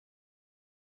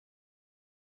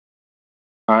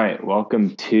All right,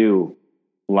 welcome to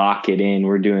Lock It In.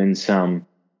 We're doing some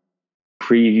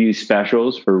preview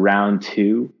specials for round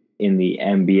two in the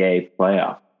NBA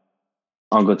playoff.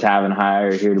 Uncle Tav and I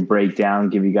are here to break down,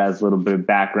 give you guys a little bit of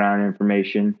background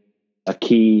information, a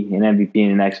key, an MVP,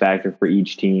 and an X factor for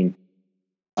each team.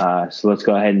 So let's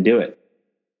go ahead and do it.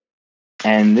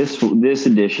 And this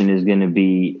edition is going to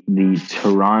be the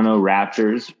Toronto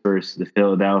Raptors versus the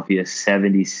Philadelphia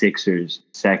 76ers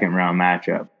second round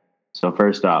matchup. So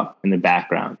first off, in the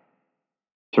background,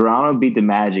 Toronto beat the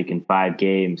Magic in 5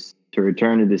 games to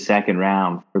return to the second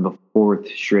round for the 4th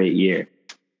straight year.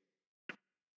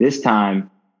 This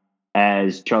time,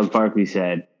 as Charles Barkley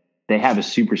said, they have a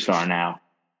superstar now.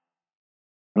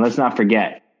 And let's not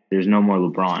forget, there's no more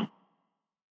LeBron.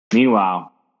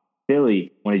 Meanwhile,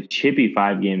 Philly won a chippy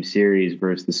 5-game series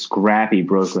versus the scrappy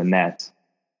Brooklyn Nets.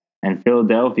 And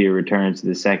Philadelphia returns to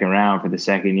the second round for the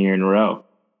second year in a row.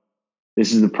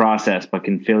 This is the process, but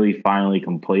can Philly finally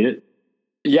complete it?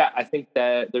 Yeah, I think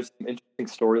that there's some interesting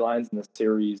storylines in this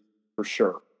series for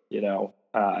sure.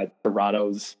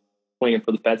 Toronto's playing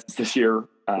for the fences this year.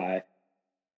 And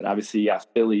obviously,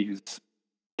 Philly, who's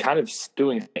kind of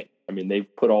doing it. I mean, they've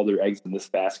put all their eggs in this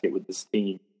basket with this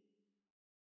team.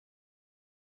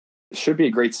 It should be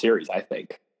a great series, I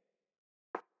think.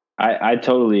 I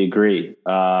totally agree.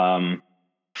 I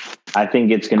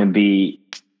think it's going to be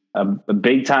a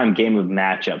big-time game of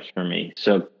matchups for me.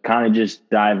 So kind of just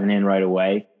diving in right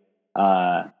away.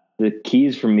 The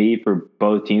keys for me for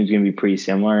both teams are going to be pretty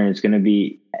similar, and it's going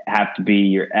to have to be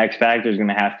your X factor is going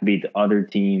to have to be the other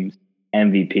team's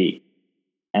MVP.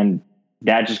 And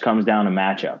that just comes down to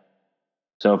matchup.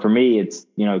 So for me, it's,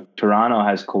 Toronto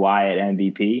has Kawhi at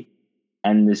MVP,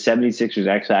 and the 76ers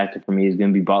X factor for me is going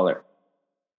to be Butler.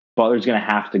 Butler's going to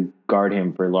have to guard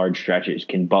him for large stretches.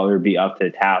 Can Butler be up to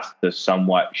the task to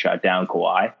somewhat shut down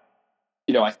Kawhi?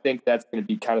 I think that's going to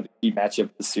be kind of the key matchup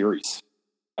of the series,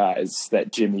 is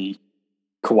that Jimmy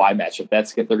Kawhi matchup.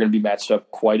 They're going to be matched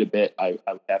up quite a bit, I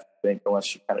would have to think,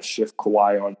 unless you kind of shift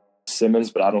Kawhi on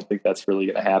Simmons, but I don't think that's really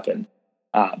going to happen.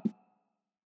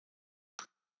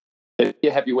 It'd be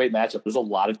a heavyweight matchup. There's a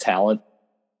lot of talent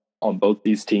on both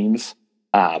these teams.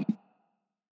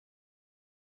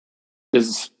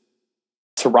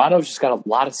 Toronto's just got a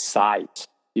lot of size.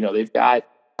 They've got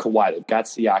Kawhi, they've got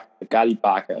Siakam, they've got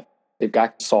Ibaka, they've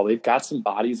got Gasol, they've got some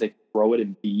bodies that can throw it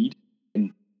in Embiid.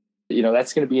 And,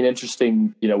 that's going to be an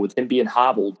interesting, with him being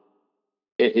hobbled,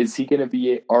 are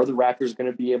the Raptors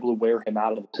going to be able to wear him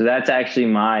out of the So that's actually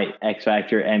my X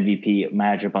Factor MVP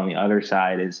matchup on the other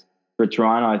side is for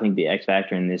Toronto. I think the X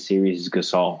Factor in this series is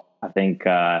Gasol. I think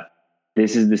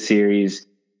this is the series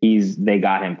they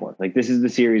got him for. Like, this is the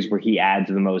series where he adds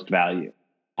the most value.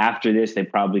 After this, they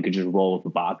probably could just roll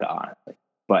with Ibaka, honestly.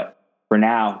 But for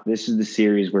now, this is the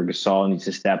series where Gasol needs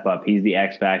to step up. He's the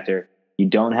X factor. You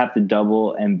don't have to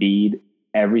double Embiid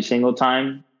every single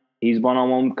time he's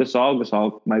one-on-one with Gasol.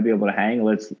 Gasol might be able to hang.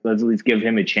 Let's at least give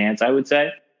him a chance, I would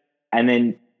say. And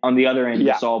then on the other end,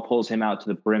 Gasol pulls him out to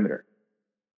the perimeter.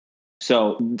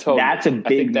 So that's a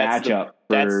big matchup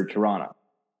for Toronto.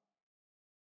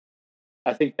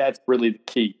 I think that's really the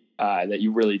key that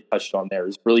you really touched on there,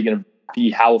 is really going to be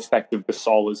how effective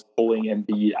Gasol is pulling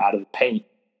Embiid out of the paint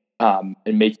and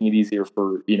making it easier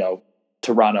for,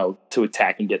 Toronto to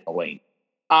attack and get in the lane.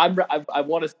 I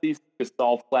want to see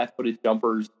Gasol flat-footed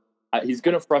jumpers. He's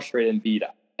going to frustrate Embiid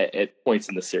at points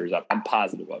in the series. I'm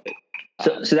positive of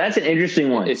it. So that's an interesting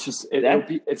one. It's just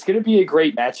it's going to be a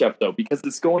great matchup, though, because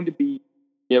it's going to be,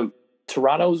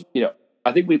 Toronto's,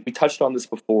 I think we touched on this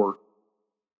before.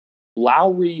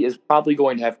 Lowry is probably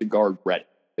going to have to guard Redick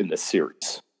in this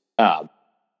series.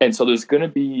 And so there's going to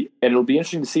be, and it'll be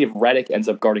interesting to see if Redick ends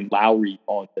up guarding Lowry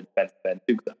on the defensive end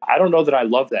too. I don't know that I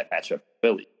love that matchup for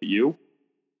Philly. Do you?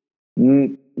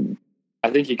 I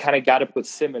think you kind of got to put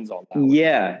Simmons on Lowry.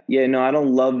 Yeah, no, I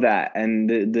don't love that. And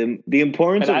the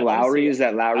importance of Lowry is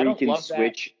that Lowry can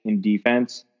switch in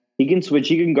defense. He can switch.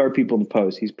 He can guard people in the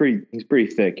post. He's pretty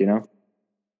thick,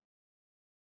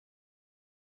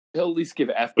 He'll at least give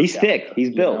effort. He's thick.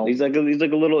 He's built. He's like a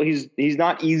little. He's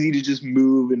not easy to just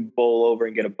move and bowl over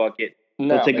and get a bucket.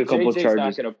 He'll take a couple of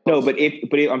charges. No, but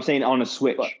if I'm saying on a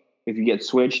switch, if you get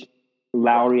switched,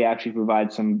 Lowry actually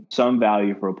provides some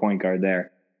value for a point guard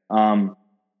there.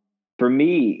 For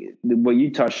me, what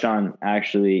you touched on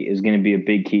actually is going to be a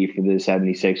big key for the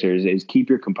 76ers is keep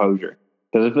your composure,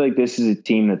 because I feel like this is a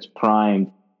team that's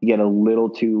primed to get a little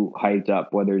too hyped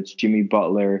up, whether it's Jimmy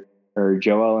Butler or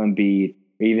Joel Embiid.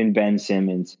 Even Ben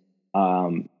Simmons,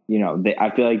 I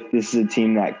feel like this is a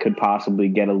team that could possibly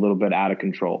get a little bit out of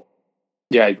control.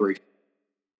 Yeah, I agree.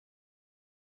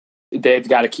 They've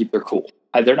got to keep their cool.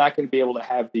 They're not going to be able to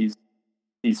have these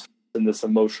these in this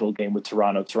emotional game with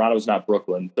Toronto. Toronto's not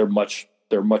Brooklyn. They're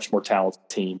a much more talented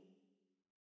team.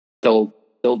 They'll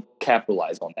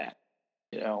capitalize on that.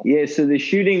 Yeah, so the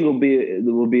shooting will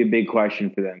be a big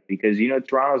question for them because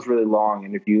Toronto's really long,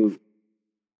 and if you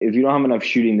don't have enough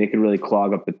shooting, they could really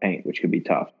clog up the paint, which could be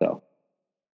tough. So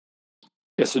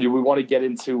yeah. So do we want to get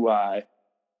into our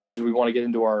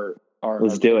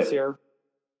let's do it here?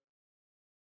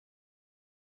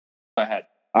 Go ahead.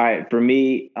 All right, for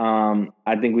me,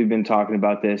 I think we've been talking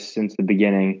about this since the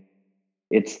beginning.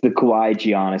 It's the Kawhi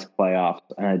Giannis playoffs,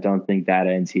 and I don't think that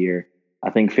ends here. I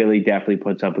think Philly definitely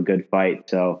puts up a good fight,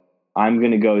 so I'm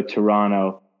going to go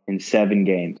Toronto in 7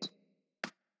 games.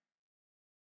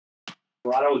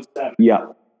 Toronto in 7. Yeah.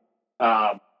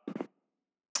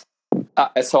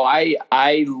 So I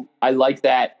like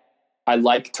that. I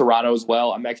like Toronto as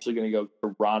well. I'm actually going to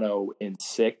go Toronto in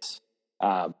 6.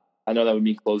 I know that would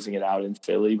mean closing it out in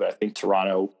Philly, but I think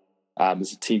Toronto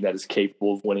is a team that is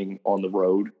capable of winning on the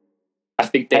road. I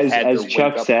think they had their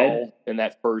Chuck said call in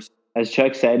that first. As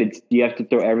Chuck said, you have to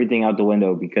throw everything out the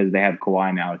window because they have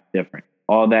Kawhi now. It's different.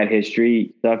 All that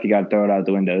history stuff, you got to throw it out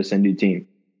the window. It's a new team.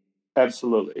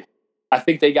 Absolutely. I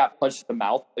think they got punched in the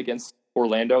mouth against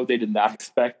Orlando. They did not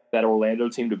expect that Orlando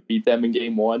team to beat them in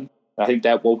game 1. I think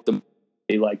that woke them.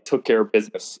 They took care of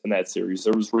business in that series.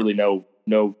 There was really no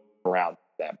around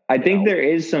them. I think there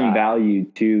is some value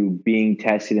to being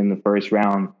tested in the first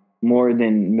round more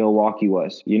than Milwaukee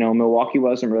was. Milwaukee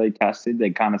wasn't really tested.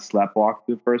 They kind of sleptwalked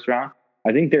the first round.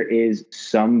 I think there is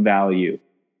some value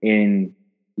in,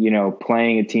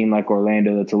 playing a team like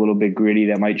Orlando that's a little bit gritty,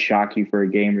 that might shock you for a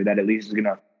game, or that at least is going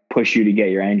to push you to get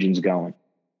your engines going.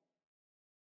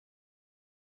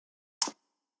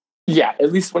 Yeah,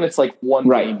 at least when it's one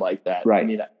game like that. Right. I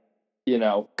mean,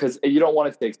 because you don't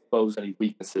want it to expose any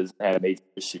weaknesses and have major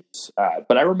issues. But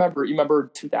you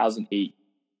remember 2008,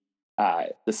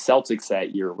 the Celtics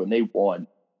that year when they won,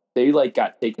 they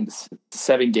got taken to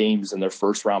 7 games in their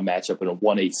first round matchup in a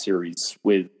 1-8 series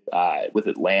with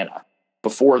Atlanta.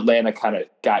 Before Atlanta kind of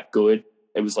got good,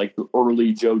 it was the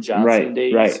early Joe Johnson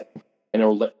days. Right. And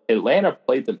Atlanta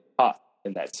played them tough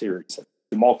in that series.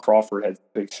 Jamal Crawford had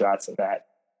big shots in that.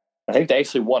 I think they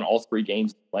actually won all 3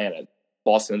 games in Atlanta.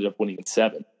 Boston ended up winning in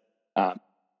 7.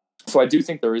 So I do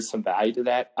think there is some value to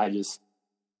that.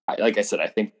 Like I said, I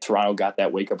think Toronto got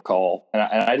that wake-up call. And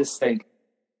I just think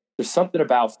there's something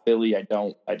about Philly I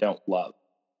don't love.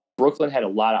 Brooklyn had a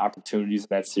lot of opportunities in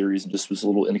that series and just was a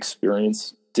little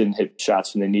inexperienced, didn't hit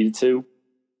shots when they needed to.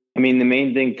 I mean, the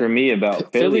main thing for me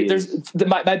about Philly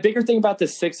my bigger thing about the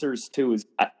Sixers too is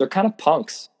they're kind of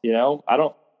punks. I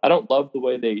don't love the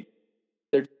way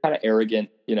they're kind of arrogant.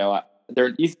 They're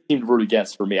an easy team to root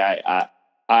against for me.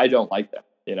 I don't like them.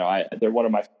 They're one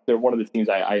of the teams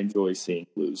I enjoy seeing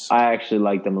lose. I actually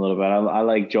like them a little bit. I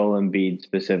like Joel Embiid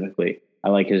specifically. I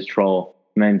like his troll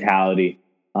mentality.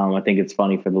 I think it's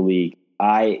funny for the league.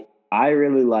 I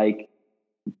really like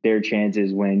their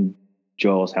chances when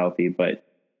Joel's healthy, but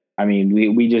I mean,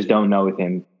 we just don't know with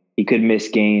him. He could miss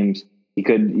games. He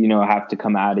could, have to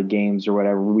come out of games or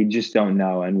whatever. We just don't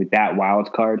know. And with that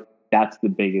wild card, that's the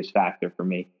biggest factor for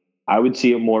me. I would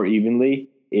see it more evenly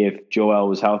if Joel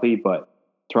was healthy, but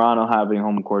Toronto having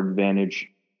home court advantage,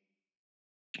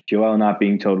 Joel not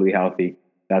being totally healthy,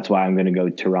 that's why I'm going to go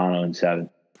Toronto in 7.